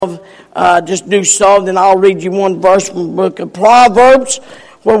Just do so, then I'll read you one verse from the book of Proverbs,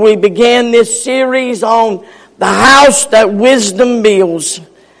 where we began this series on the house that wisdom builds.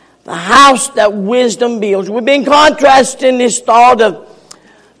 The house that wisdom builds. We've been contrasting this thought of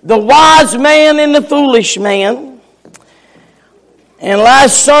the wise man and the foolish man. And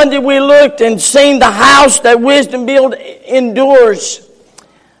last Sunday we looked and seen the house that wisdom builds endures.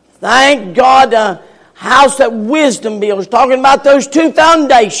 Thank God. House that wisdom builds, talking about those two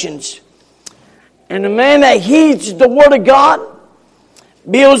foundations. And the man that heeds the Word of God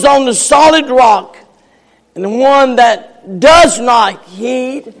builds on the solid rock. And the one that does not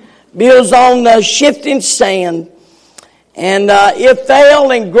heed builds on the shifting sand. And it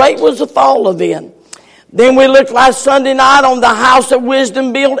fell, and great was the fall of it. Then we looked last Sunday night on the house that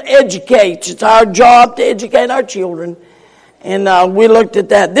wisdom builds educates. It's our job to educate our children. And we looked at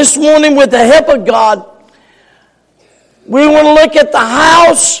that. This morning, with the help of God, we want to look at the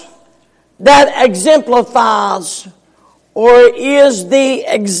house that exemplifies or is the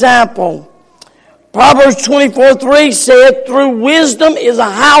example. Proverbs 24:3 said, "Through wisdom is a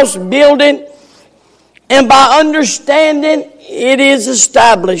house builded, and by understanding it is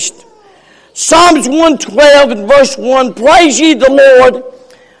established." Psalms 112 and verse 1, "Praise ye the Lord.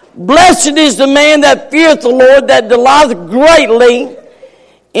 Blessed is the man that feareth the Lord, that delighteth greatly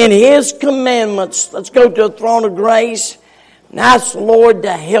in His commandments." Let's go to the throne of grace and ask the Lord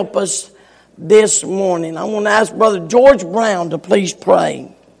to help us this morning. I want to ask Brother George Brown to please pray.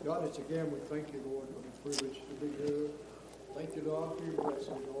 God, it's again we thank you, Lord, for the privilege to be here. Thank you, God, for your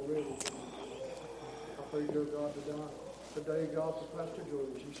blessings already. I pray, dear God, today, God, for Pastor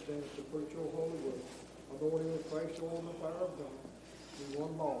George, he stands to preach your holy word. I know he will praise you on the power of God. Be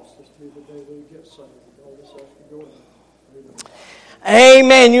one lost. This be the day we get saved. All this else can go in.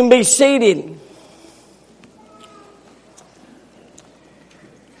 Amen. You can be seated.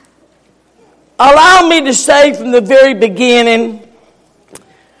 Allow me to say from the very beginning,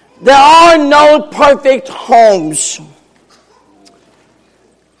 there are no perfect homes.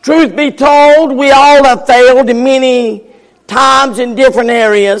 Truth be told, we all have failed in many times in different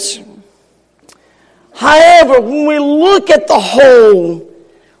areas. However, when we look at the whole,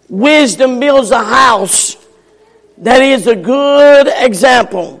 wisdom builds a house that is a good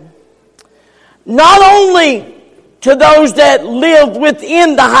example. Not only to those that live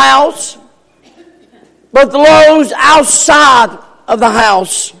within the house, but those outside of the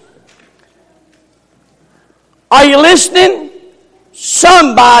house. Are you listening?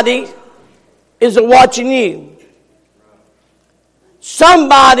 Somebody is watching you.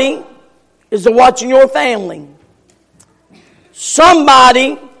 Somebody is watching your family.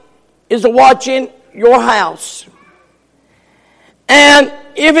 Somebody is watching your house. And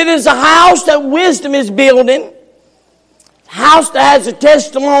if it is a house that wisdom is building, a house that has a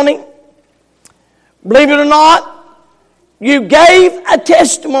testimony, believe it or not, you gave a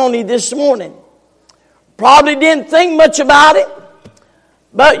testimony this morning. Probably didn't think much about it,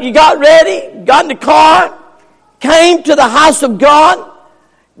 but you got ready, got in the car, came to the house of God.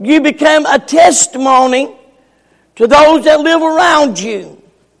 You became a testimony to those that live around you.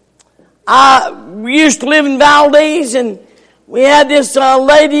 We used to live in Valdez, and we had this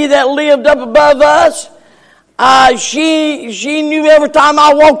lady that lived up above us. She knew every time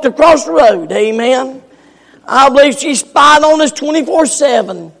I walked across the road. Amen. I believe she spied on us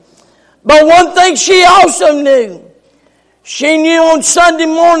 24/7. But one thing she also knew. She knew on Sunday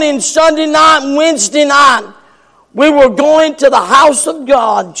morning, Sunday night, and Wednesday night, we were going to the house of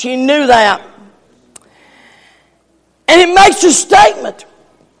God. She knew that. And it makes a statement.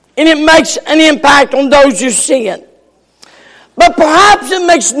 And it makes an impact on those who see it. But perhaps it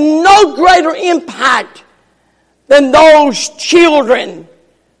makes no greater impact than those children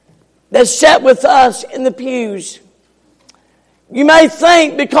that sat with us in the pews. You may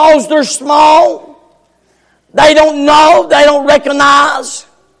think because they're small, they don't know, they don't recognize.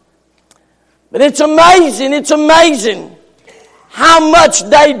 But it's amazing how much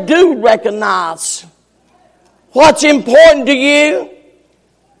they do recognize. What's important to you,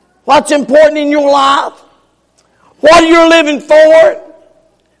 what's important in your life, what you're living for,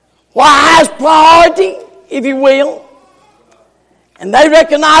 what has priority, if you will. And they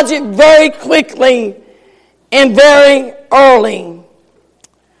recognize it very quickly and very early.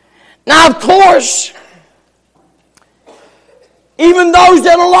 Now, of course, even those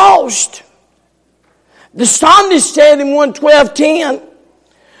that are lost, the psalmist said in 112:10,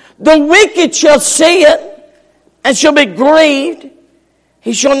 "The wicked shall see it and shall be grieved.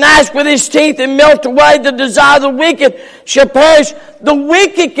 He shall gnash with his teeth and melt away. The desire of the wicked shall perish." The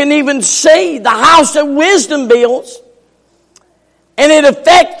wicked can even see the house that wisdom builds. and it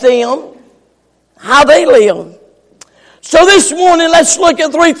affects them, how they live. So this morning, let's look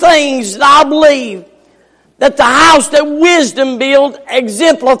at three things that I believe that the house that wisdom builds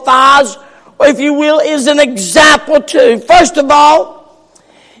exemplifies, or if you will, is an example to. First of all,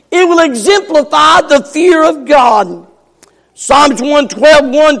 it will exemplify the fear of God. Psalms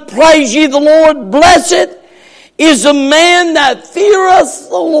 112:1, praise ye the Lord, blessed is the man that feareth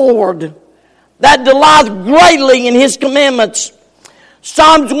the Lord, that delighteth greatly in his commandments.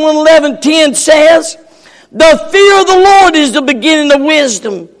 Psalms 111:10 says, the fear of the Lord is the beginning of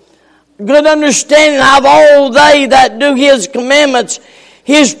wisdom. Good understanding of all they that do his commandments.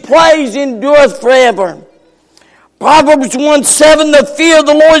 His praise endureth forever. Proverbs 1:7, the fear of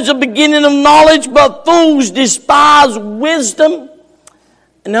the Lord is the beginning of knowledge, but fools despise wisdom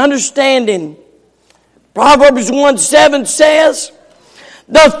and understanding. Proverbs 1:7 says,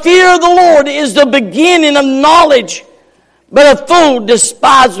 the fear of the Lord is the beginning of knowledge, but a fool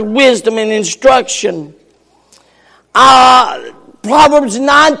despises wisdom and instruction. Proverbs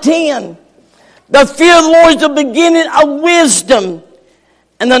 9:10, the fear of the Lord is the beginning of wisdom,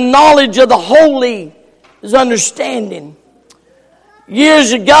 and the knowledge of the holy is understanding.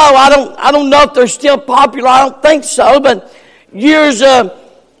 Years ago, I don't know if they're still popular, I don't think so, but years ago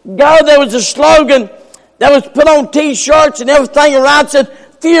there was a slogan that was put on t-shirts and everything around, said,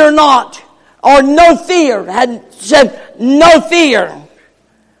 fear not, or no fear. Had said, no fear.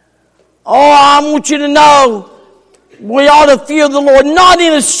 Oh, I want you to know, we ought to fear the Lord, not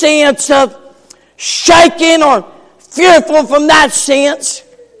in a sense of shaking or fearful from that sense,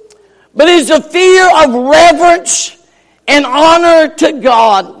 but it's a fear of reverence and honor to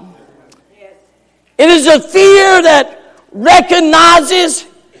God. It is a fear that recognizes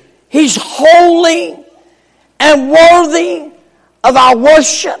He's holy and worthy of our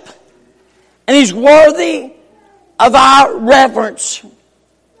worship, and He's worthy of our reverence.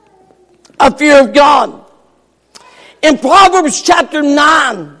 A fear of God. In Proverbs chapter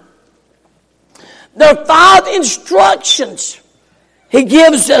 9, there are 5 instructions He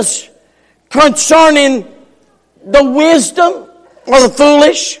gives us concerning the wisdom or the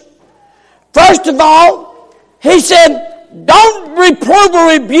foolish. First of all, He said, don't reprove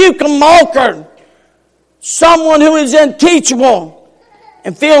or rebuke a mocker, someone who is unteachable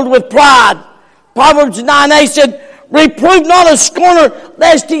and filled with pride. Proverbs 9:8 said, reprove not a scorner,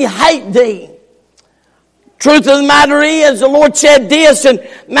 lest he hate thee. Truth of the matter is, the Lord said this in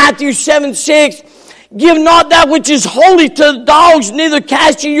Matthew 7:6, give not that which is holy to the dogs, neither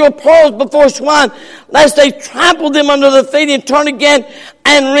cast ye your pearls before swine, lest they trample them under the feet and turn again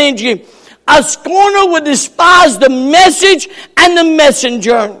and rend you. A scorner would despise the message and the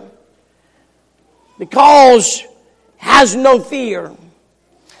messenger because has no fear.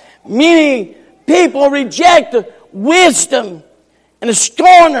 Many people reject the wisdom, and a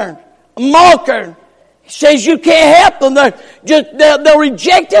scorner, a mocker, says you can't help them. They'll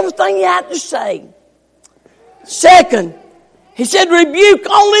reject everything you have to say. Second, He said, rebuke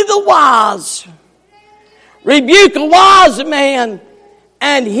only the wise. Rebuke a wise man,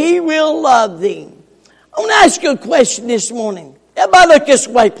 and he will love thee. I want to ask you a question this morning. Everybody look this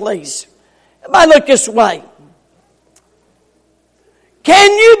way, please. Everybody look this way.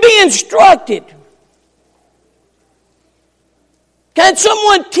 Can you be instructed? Can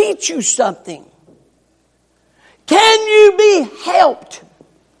someone teach you something? Can you be helped?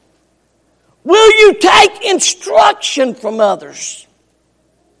 Will you take instruction from others?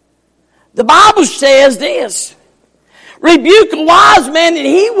 The Bible says this, rebuke a wise man and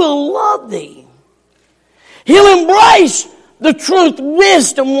he will love thee. He'll embrace the truth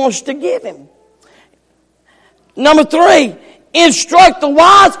wisdom wants to give him. Number 3, instruct the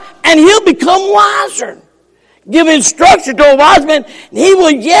wise and he'll become wiser. Give instruction to a wise man and he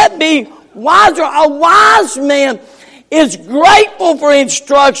will yet be wiser. A wise man is grateful for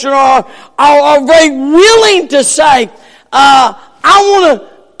instruction or very willing to say, I want to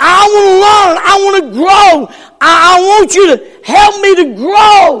learn. I want to grow. I want you to help me to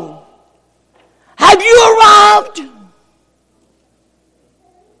grow. Have you arrived?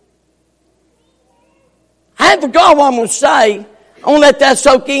 I haven't forgot what I'm going to say. I want to let that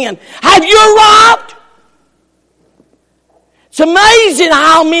soak in. Have you arrived? It's amazing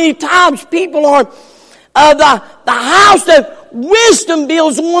how many times people are the house that wisdom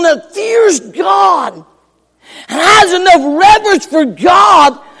builds, one that fears God and has enough reverence for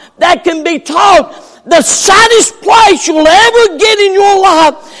God that can be taught. The saddest place you'll ever get in your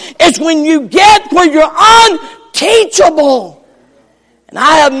life is when you get where you're unteachable. And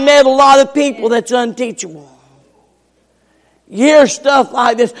I have met a lot of people that's unteachable. You hear stuff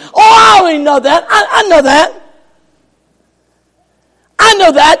like this. Oh, I already know that. I know that. I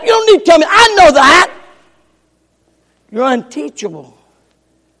know that. You don't need to tell me. I know that. You're unteachable.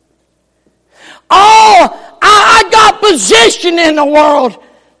 Oh, I got position in the world.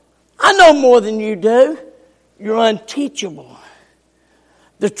 I know more than you do. You're unteachable.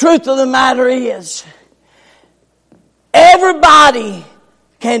 The truth of the matter is, everybody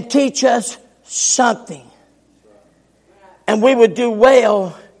can teach us something. And we would do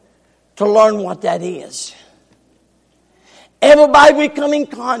well to learn what that is. Everybody we come in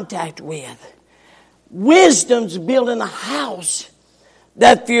contact with, wisdom's building a house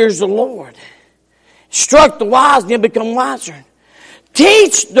that fears the Lord. Instruct the wise and he'll become wiser.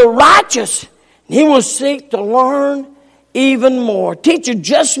 Teach the righteous and he will seek to learn even more. Teach a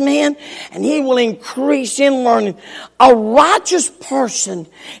just man and he will increase in learning. A righteous person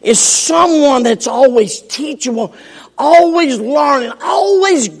is someone that's always teachable, always learning,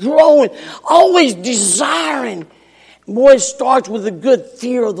 always growing, always desiring. Boy, it starts with a good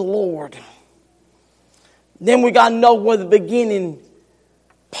fear of the Lord. Then we got to know where the beginning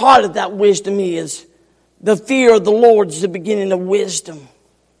part of that wisdom is. The fear of the Lord is the beginning of wisdom.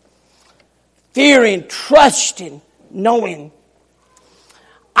 Fearing, trusting, knowing.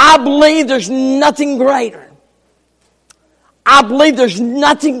 I believe there's nothing greater. I believe there's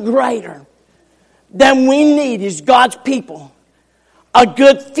nothing greater than we need as God's people. A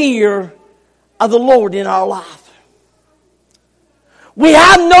good fear of the Lord in our life. We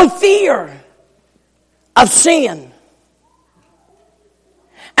have no fear of sin.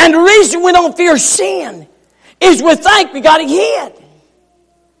 And the reason we don't fear sin is we think we got it hid.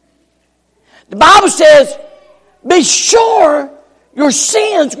 The Bible says, be sure your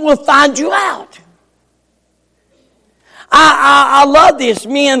sins will find you out. I love this.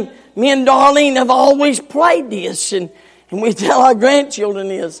 Me and Darlene have always prayed this, and we tell our grandchildren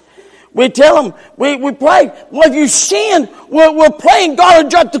this. We tell them, we pray, well, if you sin, we're praying God will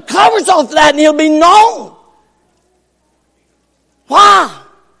drop the covers off of that and it'll be known. Why?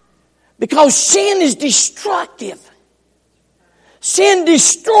 Because sin is destructive. Sin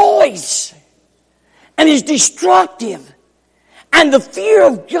destroys and is destructive. And the fear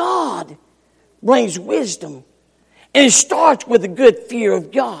of God brings wisdom. And it starts with a good fear of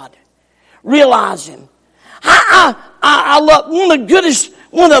God. Realizing. I love one of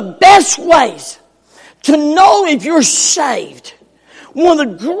the best ways to know if you're saved. One of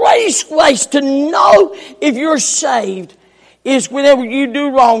the greatest ways to know if you're saved is whenever you do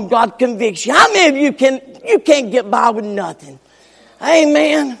wrong, God convicts you. How many of you can't get by with nothing?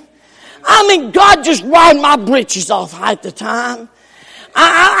 Amen. I mean, God just ride my britches off half the time.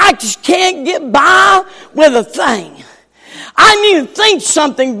 I just can't get by with a thing. I need to think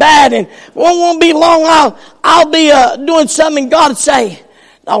something bad, and it won't be long. I'll be doing something, and God will say,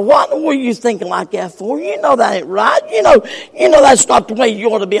 now what were you thinking like that for? You know that ain't right. You know that's not the way you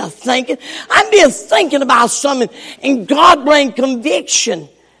ought to be thinking. I'm be thinking about something, and God bring conviction.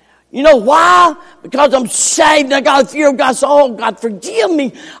 You know why? Because I'm saved and I got a fear of God. So, oh, God, forgive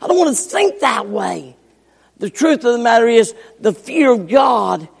me. I don't want to think that way. The truth of the matter is, the fear of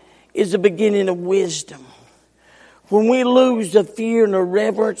God is the beginning of wisdom. When we lose the fear and the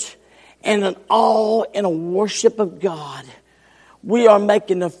reverence and an awe and a worship of God, we are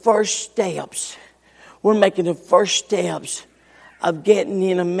making the first steps. We're making the first steps of getting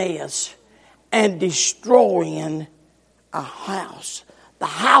in a mess and destroying a house. The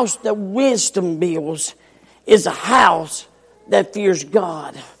house that wisdom builds is a house that fears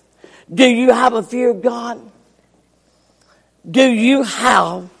God. Do you have a fear of God? Do you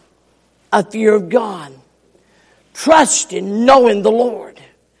have a fear of God? Trusting, knowing the Lord.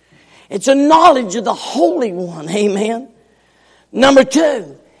 It's a knowledge of the Holy One. Amen. Number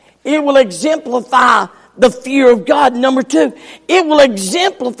two, it will exemplify the fear of God. Number two, it will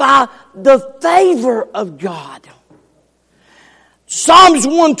exemplify the favor of God. Psalms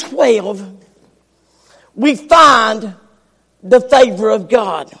 112, we find the favor of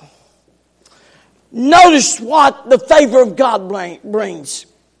God. Notice what the favor of God brings.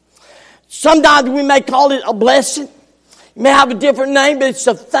 Sometimes we may call it a blessing. You may have a different name, but it's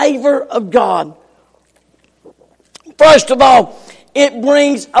the favor of God. First of all, it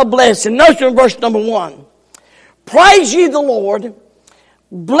brings a blessing. Notice in verse number 1. Praise ye the Lord.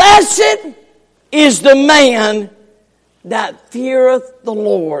 Blessed is the man that feareth the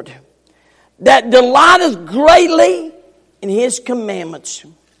Lord, that delighteth greatly in his commandments.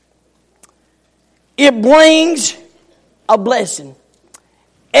 It brings a blessing.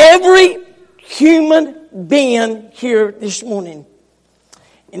 Every human being here this morning,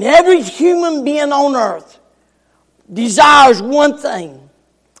 and every human being on earth, desires one thing.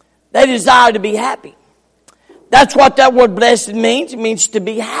 They desire to be happy. That's what that word blessed means. It means to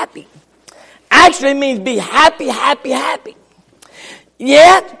be happy. Actually, it means be happy, happy, happy.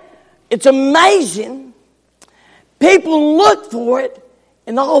 Yet, it's amazing. People look for it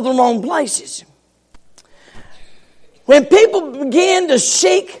in all the wrong places. When people begin to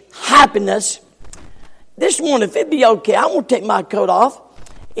seek happiness, this morning, if it'd be okay, I'm going to take my coat off.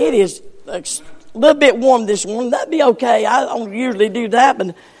 It is a little bit warm this morning. That'd be okay. I don't usually do that,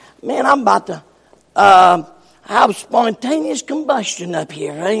 but man, I'm about to have spontaneous combustion up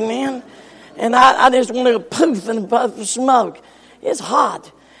here. Amen. And I just want to poof and puff of smoke. It's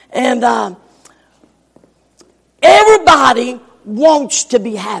hot. And everybody wants to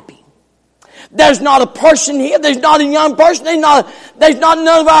be happy. There's not a person here. There's not a young person. There's not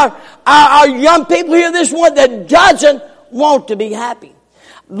none of our young people here this one that doesn't want to be happy.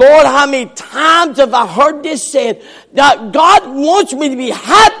 Lord, how many times have I heard this said? God wants me to be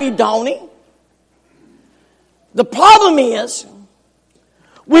happy, don't He? The problem is,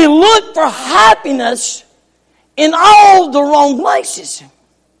 we look for happiness in all the wrong places.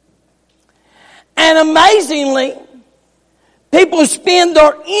 And amazingly, people spend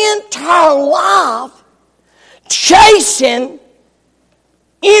their entire life chasing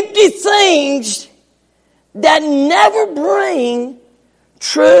empty things that never bring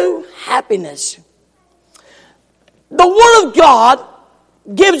true happiness. The Word of God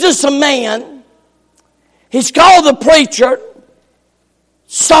gives us a man. He's called the preacher,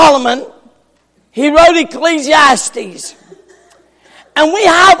 Solomon. He wrote Ecclesiastes. And we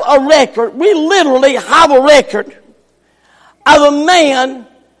have a record, we literally have a record of a man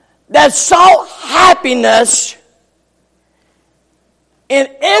that sought happiness in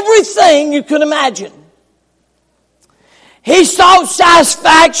everything you could imagine. He sought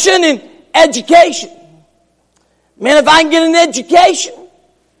satisfaction in education. Man, if I can get an education,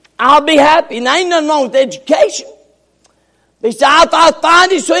 I'll be happy. And there ain't nothing wrong with education. But he said, if I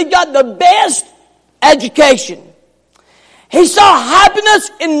find it, so he got the best education. He saw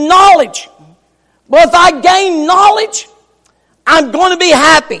happiness in knowledge. Well, if I gain knowledge, I'm going to be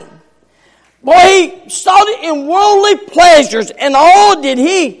happy. Boy, he sought it in worldly pleasures. And oh, did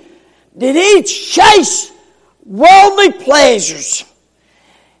he chase worldly pleasures.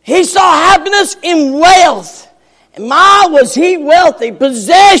 He saw happiness in wealth. And my, was he wealthy.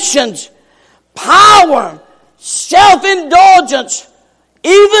 Possessions, power, self-indulgence,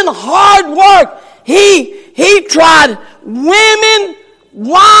 even hard work. He tried women,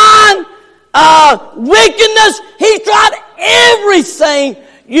 wine, wickedness. He tried everything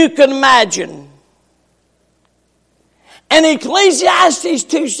you could imagine. And Ecclesiastes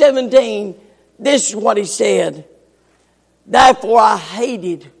 2:17, this is what he said. Therefore I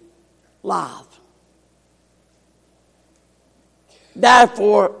hated life.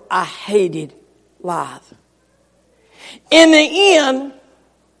 Therefore I hated life. In the end,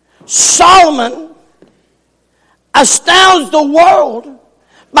 Solomon astounds the world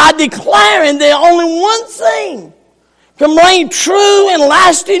by declaring that only one thing can bring true and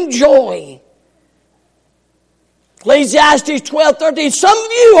lasting joy. Ecclesiastes 12:13. Some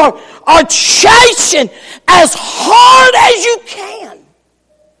of you are chasing as hard as you can.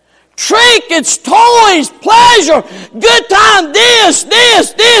 Trinkets, toys, pleasure, good time, this, and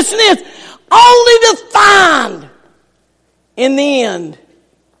this. Only to find, in the end,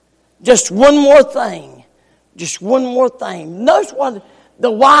 just one more thing. Just one more thing. Notice what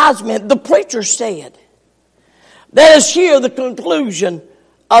the wise men, the preacher said. Let us hear the conclusion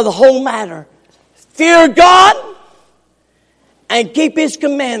of the whole matter. Fear God and keep His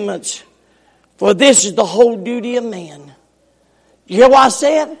commandments, for this is the whole duty of man. You hear what I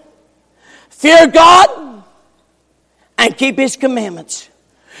said? Fear God and keep His commandments.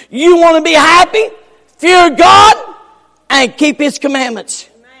 You want to be happy? Fear God and keep His commandments.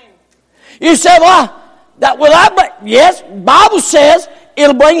 Amen. You say, yes, Bible says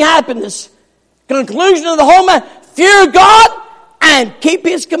it'll bring happiness. Conclusion of the whole matter. Fear God and keep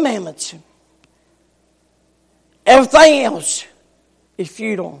His commandments. Everything else is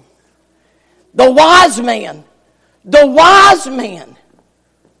futile. The wise man,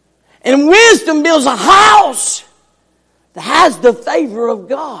 and wisdom builds a house that has the favor of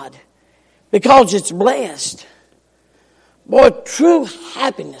God because it's blessed. Boy, true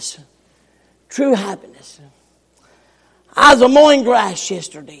happiness. I was mowing grass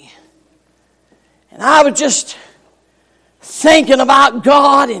yesterday, and I was just thinking about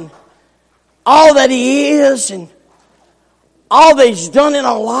God and all that He is and all that He's done in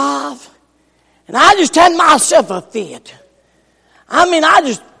our life. And I just had myself a fit. I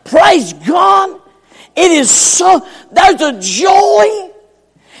just praise God. It is so, there's a joy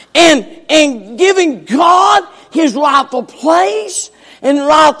in giving God his rightful place and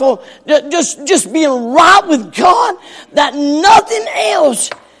rightful, just being right with God, that nothing else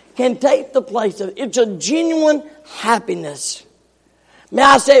can take the place of it. It's a genuine happiness. May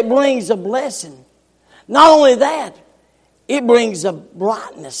I say, it brings a blessing. Not only that, it brings a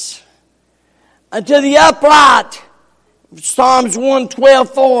brightness. Unto the upright, Psalms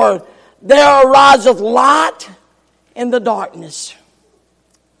 112:4, there ariseth light in the darkness.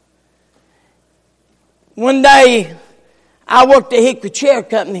 One day, I worked at Hickory Chair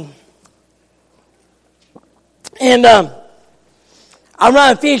Company. And I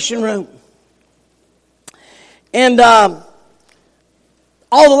run a fishing room. And all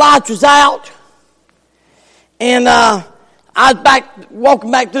the lights was out. And I was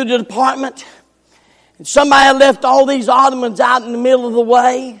walking back through the department. And somebody had left all these ottomans out in the middle of the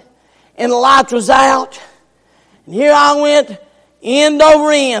way. And the lights was out. And here I went, end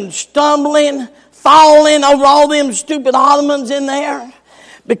over end, stumbling, falling over all them stupid ottomans in there.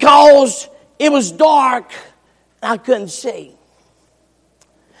 Because it was dark and I couldn't see.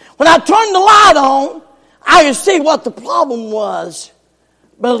 When I turned the light on, I could see what the problem was.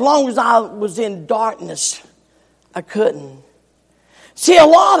 But as long as I was in darkness, I couldn't. See, a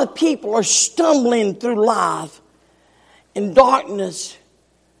lot of people are stumbling through life in darkness,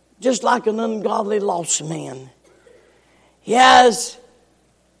 just like an ungodly lost man. He has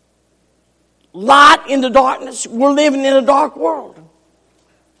light in the darkness. We're living in a dark world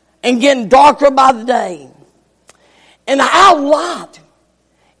and getting darker by the day. And our light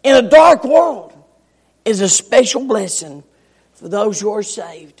in a dark world is a special blessing for those who are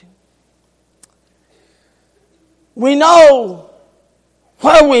saved. We know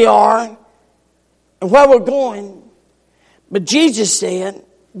where we are and where we're going, but Jesus said,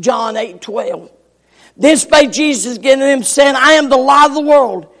 John 8:12, then spake Jesus again to them, saying, I am the light of the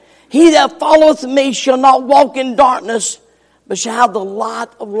world. He that followeth me shall not walk in darkness, but shall have the light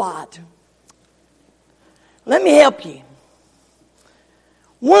of light. Let me help you.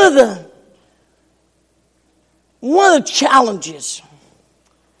 One of the challenges,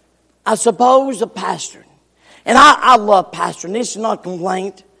 I suppose, of pastoring, and I love pastoring. This is not a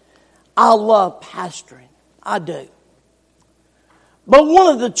complaint. I love pastoring. I do. But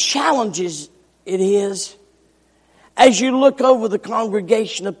one of the challenges it is, as you look over the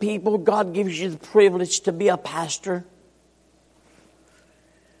congregation of people, God gives you the privilege to be a pastor.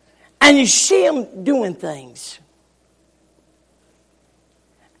 And you see them doing things.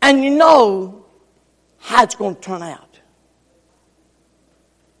 And you know how it's going to turn out.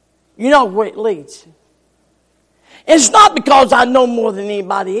 You know where it leads. It's not because I know more than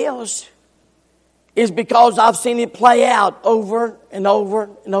anybody else. It's because I've seen it play out over and over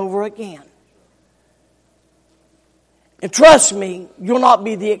and over again. And trust me, you'll not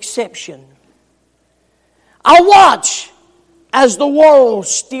be the exception. I watch as the world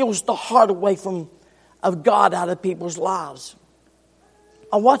steals the heart away of God out of people's lives.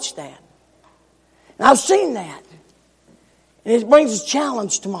 I watch that. And I've seen that. And it brings a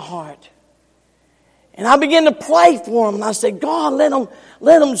challenge to my heart. And I begin to pray for them. And I say, God,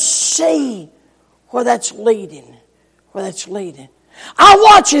 let them see where that's leading. Where that's leading. I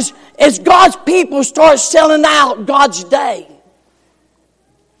watch as God's people start selling out God's day.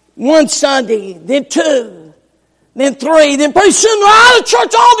 One Sunday, then two, then three, then pretty soon they're out of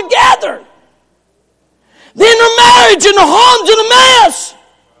church altogether. Then their marriage and their home's in a mess.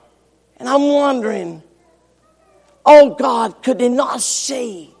 And I'm wondering, oh God, could they not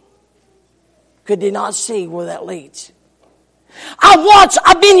see? Could they not see where that leads?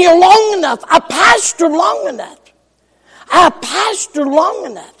 I've been here long enough. I pastored long enough. I pastored long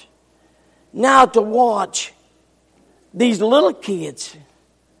enough now to watch these little kids,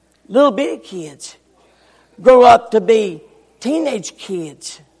 little bitty kids, grow up to be teenage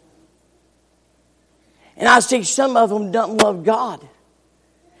kids. And I see some of them don't love God.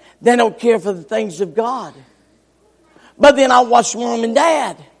 They don't care for the things of God. But then I watch mom and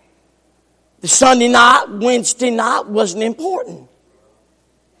dad. The Sunday night, Wednesday night wasn't important.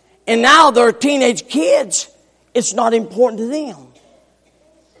 And now they're teenage kids. It's not important to them.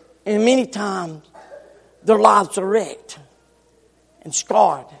 And many times, their lives are wrecked and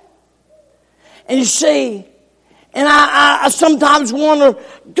scarred. And you see, and I sometimes wonder,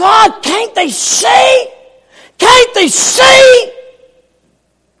 God, can't they see? Can't they see?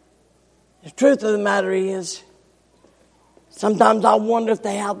 The truth of the matter is, sometimes I wonder if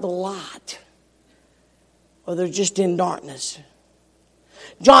they have the light or they're just in darkness.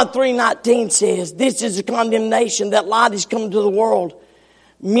 John 3:19 says, this is the condemnation that light is come to the world.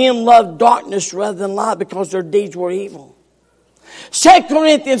 Men love darkness rather than light because their deeds were evil. 2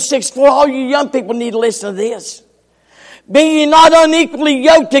 Corinthians 6:4. All you young people need to listen to this. Be ye not unequally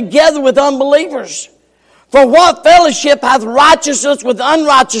yoked together with unbelievers. For what fellowship hath righteousness with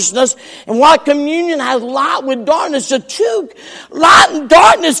unrighteousness? And what communion hath light with darkness? The two, light and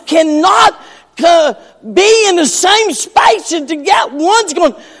darkness cannot be in the same space together. One's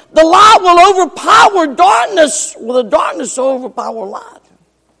going, the light will overpower darkness. Well, the darkness will overpower light.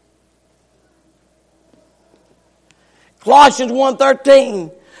 Colossians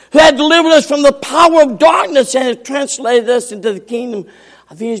 1:13, who had delivered us from the power of darkness and has translated us into the kingdom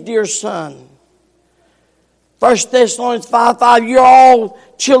of His dear Son. 1 Thessalonians 5:5, you're all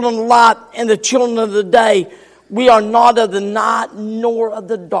children of light and the children of the day. We are not of the night nor of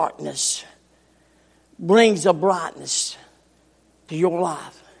the darkness. Brings a brightness to your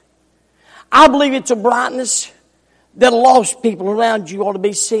life. I believe it's a brightness that lost people around you ought to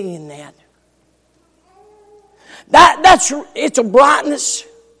be seeing that. It's a brightness.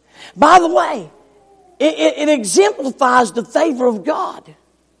 By the way, it exemplifies the favor of God.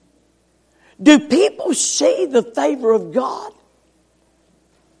 Do people see the favor of God?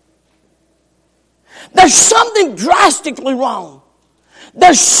 There's something drastically wrong.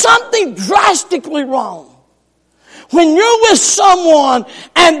 There's something drastically wrong. When you're with someone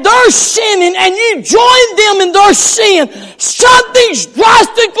and they're sinning and you join them in their sin, something's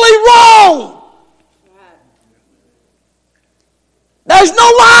drastically wrong. There's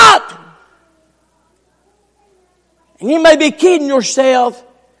no light. And you may be kidding yourself.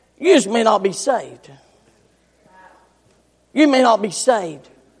 You just may not be saved. You may not be saved.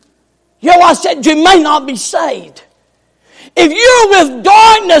 You know what I said? You may not be saved. If you're with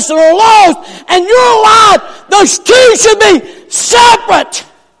darkness and are lost and you're light, those two should be separate.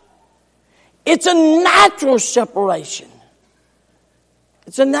 It's a natural separation.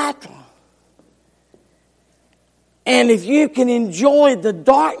 It's a natural. And if you can enjoy the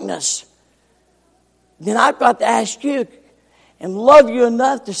darkness, then I've got to ask you and love you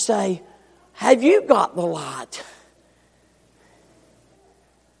enough to say, have you got the light?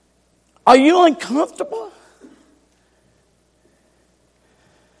 Are you uncomfortable?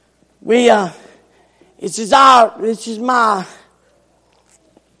 This is my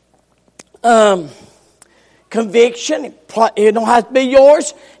conviction. It don't have to be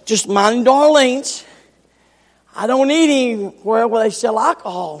yours. Just mine and Darlene's. I don't eat anywhere where they sell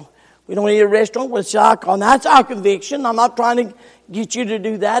alcohol. We don't eat at a restaurant where they sell alcohol. And that's our conviction. I'm not trying to get you to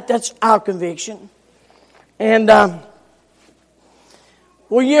do that. That's our conviction. And,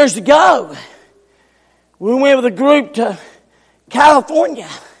 years ago, we went with a group to California.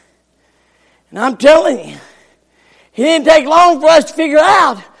 And I'm telling you, it didn't take long for us to figure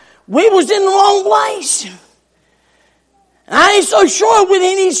out we was in the wrong place. And I ain't so sure we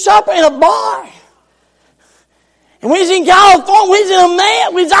didn't eat supper in a bar. And we was in California, we was in a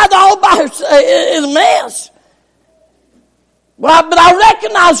mess. We was out there all by ourselves. It was a mess. But I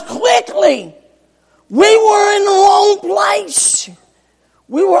recognized quickly we were in the wrong place.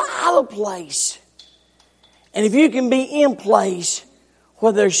 We were out of place. And if you can be in place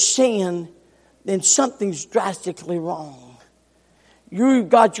where there's sin, then something's drastically wrong. You've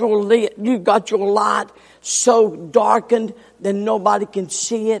got your light so darkened that nobody can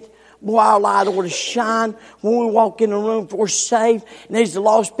see it. Boy, our light ought to shine when we walk in a room for saved. And there's the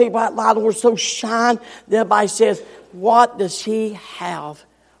lost people, that light ought to so shine that everybody says, what does he have?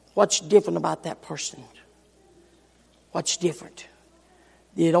 What's different about that person? What's different?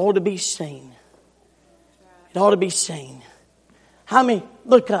 It ought to be seen. It ought to be seen. How many,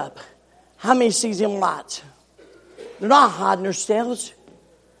 look up, how many sees them lights? They're not hiding themselves.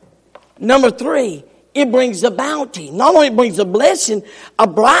 Number 3, it brings a bounty. Not only brings a blessing, a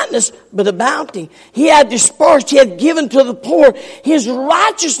brightness, but a bounty. He had dispersed, he had given to the poor. His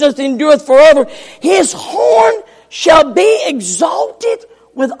righteousness endureth forever. His horn shall be exalted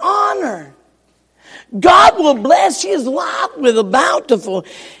with honor. God will bless his life with a bountiful.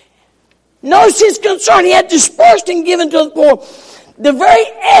 Notice his concern. He had dispersed and given to the poor. The very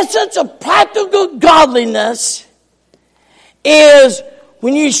essence of practical godliness is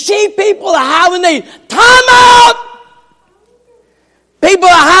when you see people that have a need. Time out! People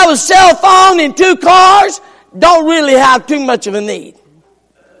that have a cell phone and 2 cars don't really have too much of a need.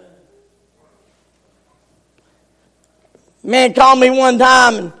 A man called me one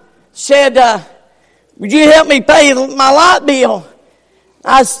time and said, would you help me pay my light bill?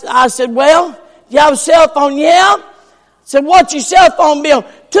 I said, well, do you have a cell phone? Yeah. I said, what's your cell phone bill?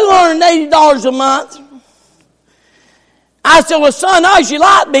 $280 a month. I said, well, son, how's your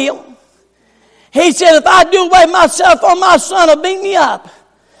light bill? He said, if I do away with my cell phone, my son will beat me up.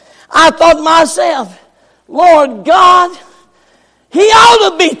 I thought to myself, Lord God, He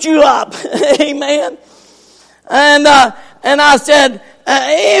ought to beat you up. Amen. And I said,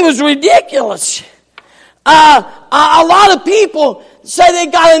 it was ridiculous. A lot of people say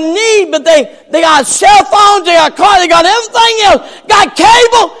they got a need, but they got cell phones, they got cars, they got everything else, got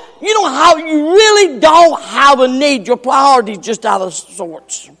cable. You really don't have a need. Your priority's just out of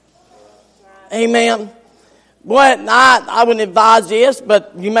sorts. Amen. Boy, I wouldn't advise this,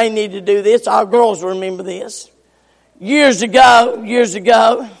 but you may need to do this. Our girls remember this. Years ago,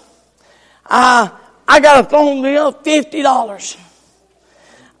 I got a phone bill of $50.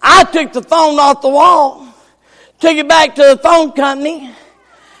 I took the phone off the wall, took it back to the phone company,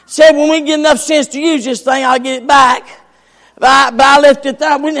 said when we get enough sense to use this thing, I'll get it back. But I left it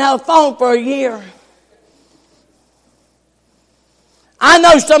there. We didn't have a phone for a year. I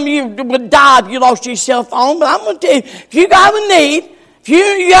know some of you would die if you lost your cell phone, but I'm going to tell you, if you have a need, if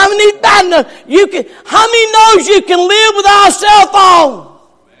you have a need bad enough, you can. How many knows you can live without a cell phone?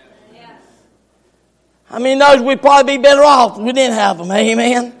 How many knows we'd probably be better off if we didn't have them?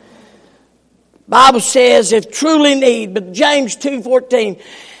 Amen. Bible says, if truly need, but James 2:14,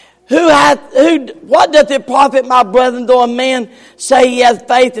 what doth it profit, my brethren, though a man say he hath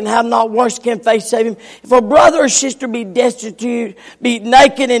faith and have not works, can faith save him? If a brother or sister be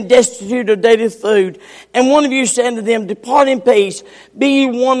naked and destitute of daily food, and one of you say unto them, depart in peace, be ye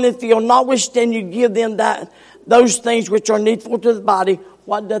warmed and filled, notwithstanding you give them those things which are needful to the body,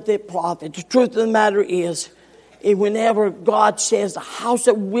 what doth it profit? The truth of the matter is, whenever God says the house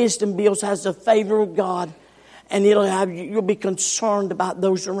that wisdom builds has the favor of God, and you'll be concerned about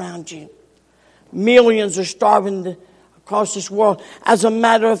those around you. Millions are starving across this world. As a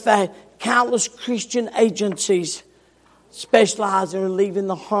matter of fact, countless Christian agencies specialize in relieving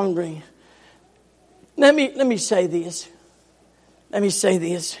the hungry. Let me say this.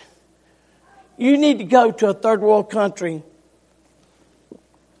 You need to go to a third world country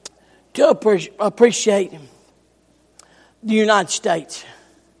to appreciate the United States.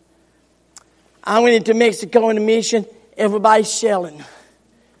 I went into Mexico in a mission. Everybody's selling.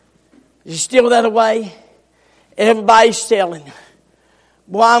 Is it still that way? Everybody's selling.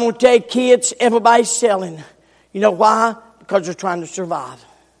 Boy, I'm going to tell you, kids, everybody's selling. You know why? Because they're trying to survive.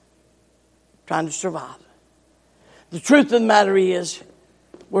 Trying to survive. The truth of the matter is,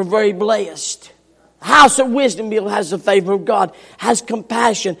 we're very blessed. The house of wisdom has the favor of God, has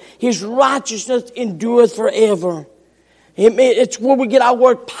compassion. His righteousness endureth forever. It's where we get our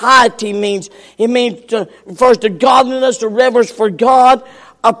word piety means. It refers to godliness, to reverence for God.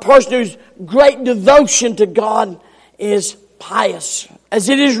 A person whose great devotion to God is pious. As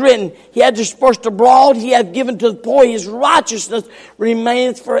it is written, he hath dispersed abroad, he hath given to the poor, his righteousness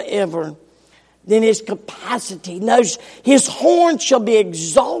remaineth forever. Then his capacity. Notice, his horn shall be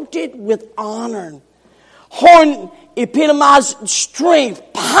exalted with honor. Horn epitomizes strength,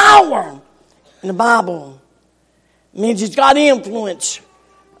 power in the Bible. It means he's got influence,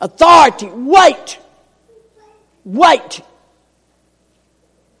 authority, weight,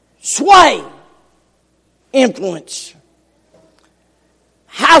 sway, influence.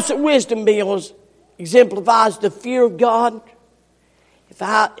 House of wisdom builds exemplifies the fear of God.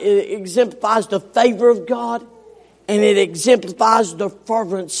 It exemplifies the favor of God, and it exemplifies the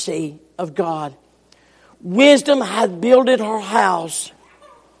fervency of God. Wisdom hath builded her house.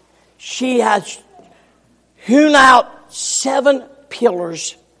 She has hewn out 7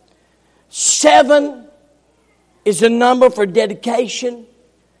 pillars. 7 is a number for dedication,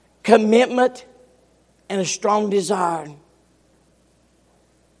 commitment, and a strong desire.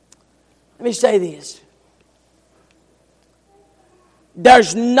 Let me say this.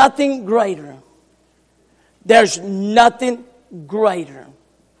 There's nothing greater. There's nothing greater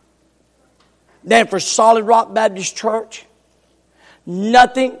than for Solid Rock Baptist Church.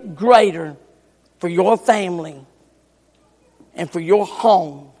 Nothing greater for your family and for your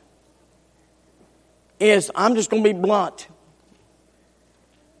home is, I'm just going to be blunt,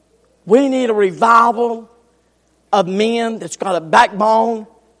 we need a revival of men that's got a backbone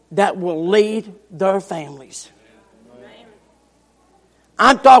that will lead their families.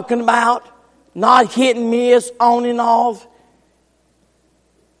 I'm talking about not hit and miss, on and off,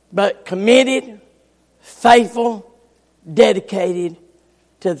 but committed, faithful, dedicated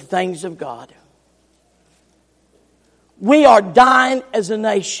to the things of God. We are dying as a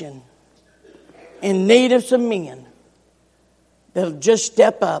nation in need of some men that'll just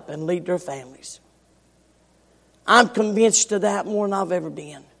step up and lead their families. I'm convinced of that more than I've ever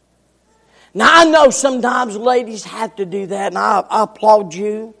been. Now, I know sometimes ladies have to do that, and I applaud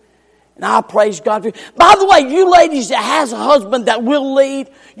you, and I praise God for you. By the way, you ladies that has a husband that will lead,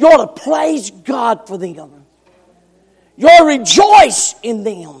 you ought to praise God for them. You ought to rejoice in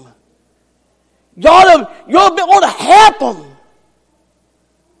them. You ought to help them.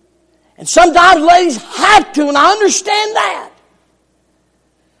 And sometimes ladies have to, and I understand that.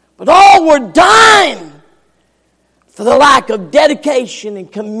 But all we're dying for the lack of dedication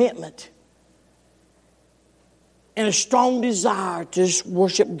and commitment and a strong desire to just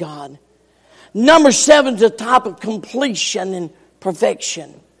worship God. Number 7 is the type of completion and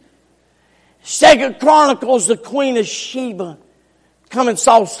perfection. 2 Chronicles, the Queen of Sheba come and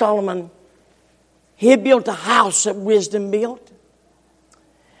saw Solomon. He had built a house that wisdom built.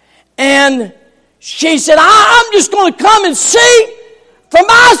 And she said, I'm just going to come and see for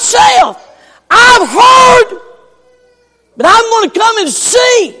myself. I've heard, but I'm going to come and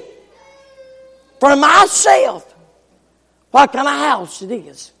see for myself what kind of house it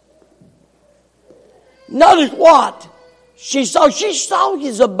is. Notice what she saw. She saw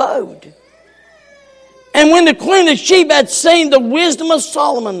his abode. And when the Queen of Sheba had seen the wisdom of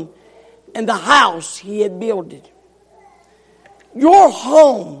Solomon and the house he had builded. Your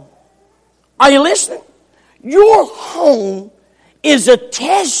home, are you listening? Your home is a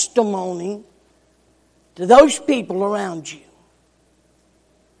testimony to those people around you.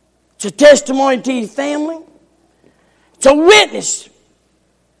 It's a testimony to your family. It's a witness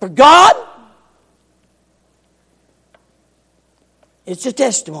for God. It's a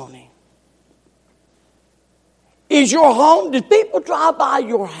testimony. Is your home? Did people drive by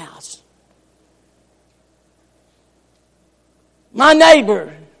your house? My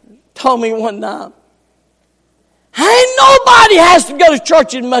neighbor told me one time, ain't nobody has to go to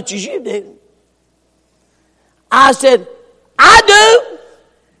church as much as you do. I said, I do.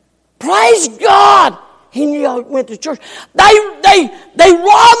 Praise God. He knew I went to church. They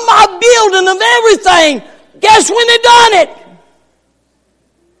robbed my building of everything. Guess when they done it?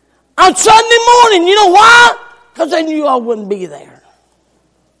 On Sunday morning. You know why? Because they knew I wouldn't be there.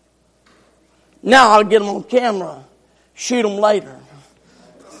 Now I'll get them on camera. Shoot them later.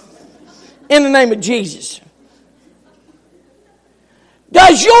 In the name of Jesus.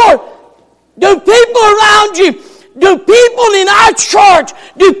 Do people around you, do people in our church,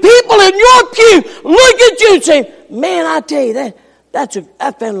 do people in your pew look at you and say, man, I tell you,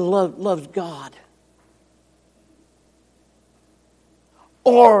 that family loves God?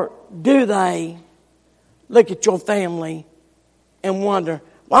 Or do they look at your family and wonder,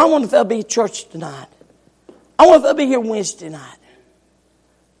 well, I wonder if they'll be at church tonight. I wonder if they'll be here Wednesday night.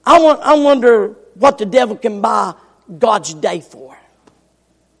 I wonder what the devil can buy God's day for.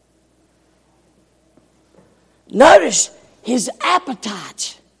 Notice his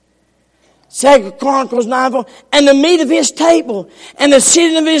appetites. 2 Chronicles 9:4. And the meat of his table, and the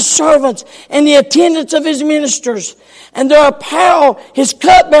sitting of his servants, and the attendance of his ministers, and their apparel, his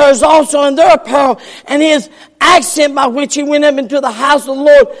cupbearers also, and their apparel, and his accent by which he went up into the house of the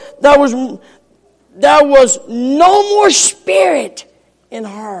Lord. There was no more spirit in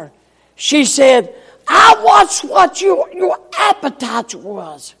her. She said, I watched what your appetite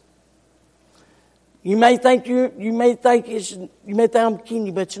was. You may think I'm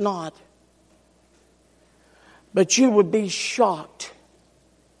kidding, but it's not. But you would be shocked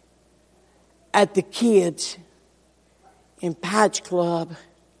at the kids in Patch Club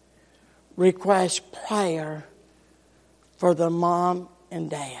request prayer for their mom and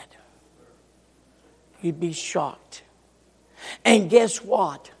dad. You'd be shocked. And guess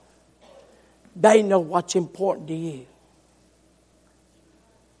what? They know what's important to you.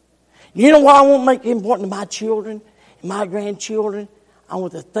 You know what I want to make important to my children and my grandchildren? I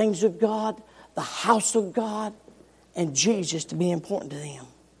want the things of God, the house of God, and Jesus to be important to them.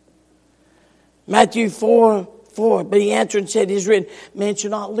 Matthew 4:4. But he answered and said, it is written, man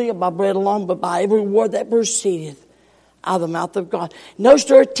shall not live by bread alone, but by every word that proceedeth out of the mouth of God. Notice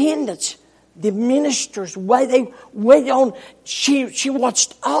their attendance. The ministers, way they waited on. She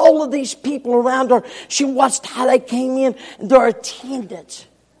watched all of these people around her. She watched how they came in and their attendance.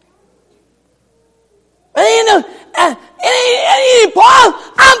 It ain't important.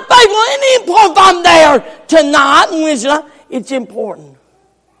 I'm faithful. It ain't important if I'm there tonight and Wednesday night. It's important.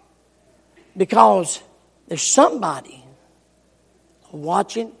 Because there's somebody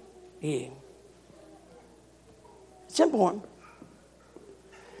watching you. It's important.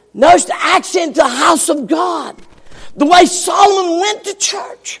 Notice the accent to the house of God. The way Solomon went to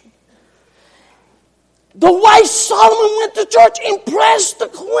church. The way Solomon went to church impressed the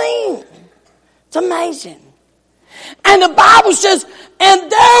queen. It's amazing. And the Bible says, and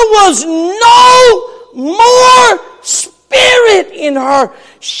there was no more spirit in her.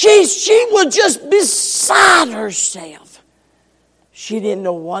 She was just beside herself. She didn't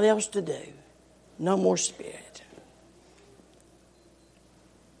know what else to do. No more spirit.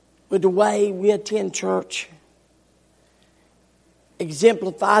 with the way we attend church,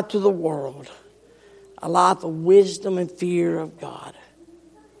 exemplify to the world a life of wisdom and fear of God.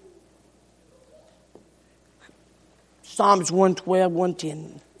 Psalms 112,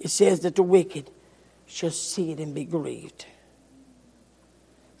 110, it says that the wicked shall see it and be grieved.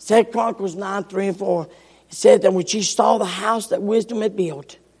 2 Chronicles 9, 3 and 4, it said that when she saw the house that wisdom had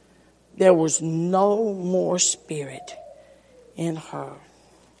built, there was no more spirit in her.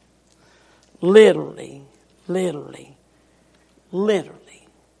 Literally,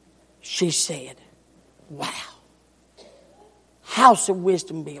 she said, wow. House of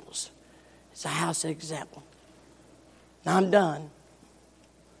wisdom builds. It's a house of example. Now I'm done.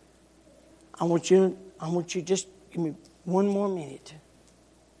 I want you just give me one more minute.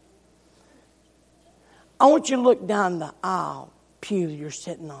 I want you to look down the aisle pew you're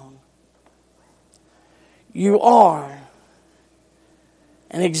sitting on. You are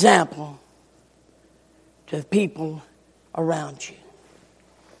an example to the people around you.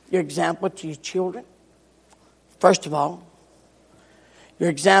 Your example to your children. First of all, your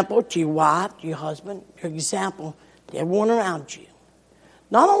example to your wife, to your husband, your example to everyone around you.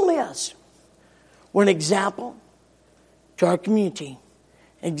 Not only us. We're an example to our community.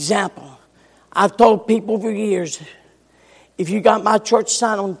 Example. I've told people for years, if you got my church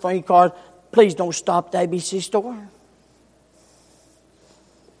sign on the front of your card, please don't stop at the ABC store.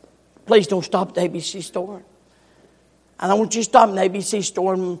 Please don't stop at the ABC store. I don't want you to stop in the ABC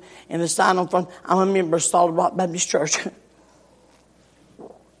store and the sign on front, I'm a member of Solid Rock Baptist Church.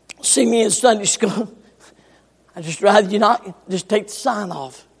 See me in Sunday school. I'd just rather you not just take the sign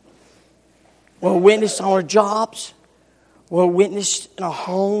off. We're a witness on our jobs. We're a witness in our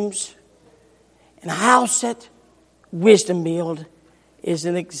homes. And a house that wisdom build is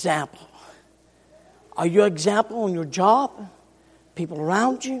an example. Are you an example on your job? People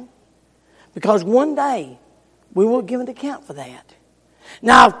around you? Because one day we will give an account for that.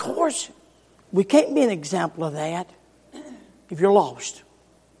 Now, of course, we can't be an example of that if you're lost.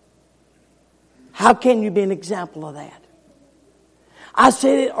 How can you be an example of that? I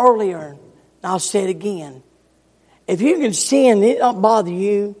said it earlier, and I'll say it again. If you can sin and it don't bother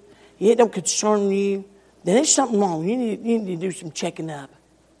you, it don't concern you, then there's something wrong. You need to do some checking up.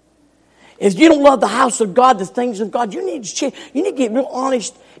 If you don't love the house of God, the things of God, you need to check. You need to get real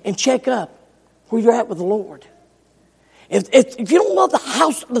honest and check up where you're at with the Lord. If you don't love the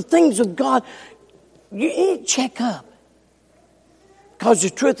house, the things of God, you need to check up. Because the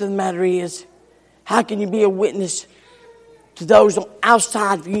truth of the matter is, how can you be a witness to those on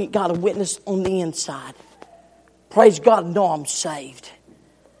outside if you ain't got a witness on the inside? Praise God, no, I'm saved.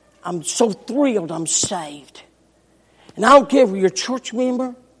 I'm so thrilled I'm saved. And I don't care if you're a church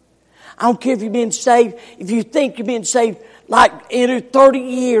member. I don't care if you're being saved. If you think you're being saved, like in 30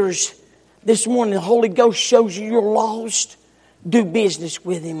 years, this morning the Holy Ghost shows you you're lost. Do business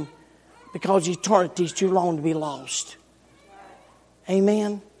with Him because eternity is too long to be lost.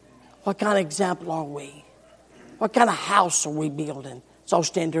 Amen? What kind of example are we? What kind of house are we building? So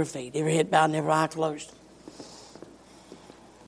stand to our feet. Every head bowed and every eye closed.